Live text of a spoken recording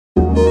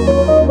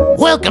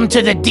Welcome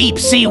to the deep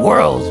sea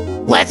world.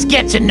 Let's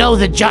get to know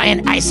the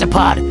giant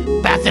isopod,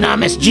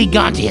 Bathynomus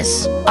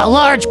giganteus, a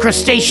large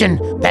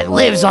crustacean that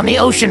lives on the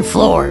ocean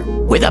floor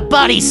with a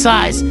body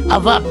size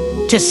of up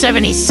to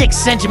 76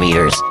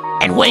 centimeters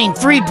and weighing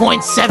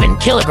 3.7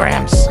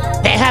 kilograms.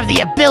 They have the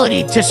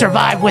ability to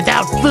survive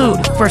without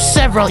food for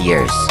several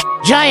years.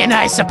 Giant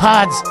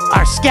isopods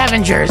are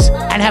scavengers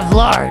and have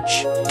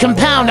large,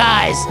 compound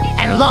eyes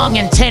and long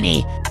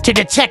antennae to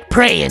detect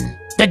prey in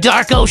the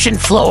dark ocean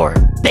floor.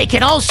 They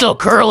can also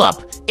curl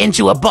up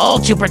into a ball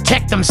to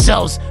protect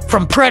themselves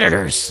from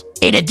predators.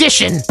 In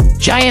addition,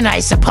 giant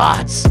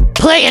isopods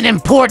play an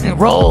important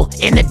role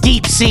in the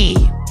deep sea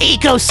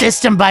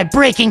ecosystem by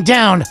breaking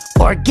down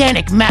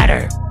organic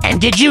matter. And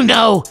did you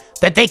know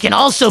that they can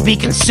also be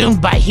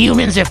consumed by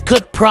humans if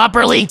cooked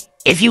properly?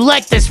 If you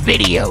like this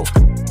video,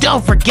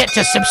 don't forget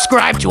to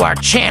subscribe to our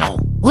channel.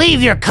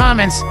 Leave your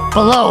comments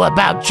below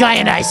about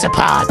giant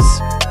isopods.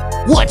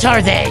 What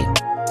are they?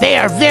 They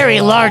are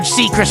very large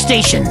sea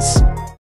crustaceans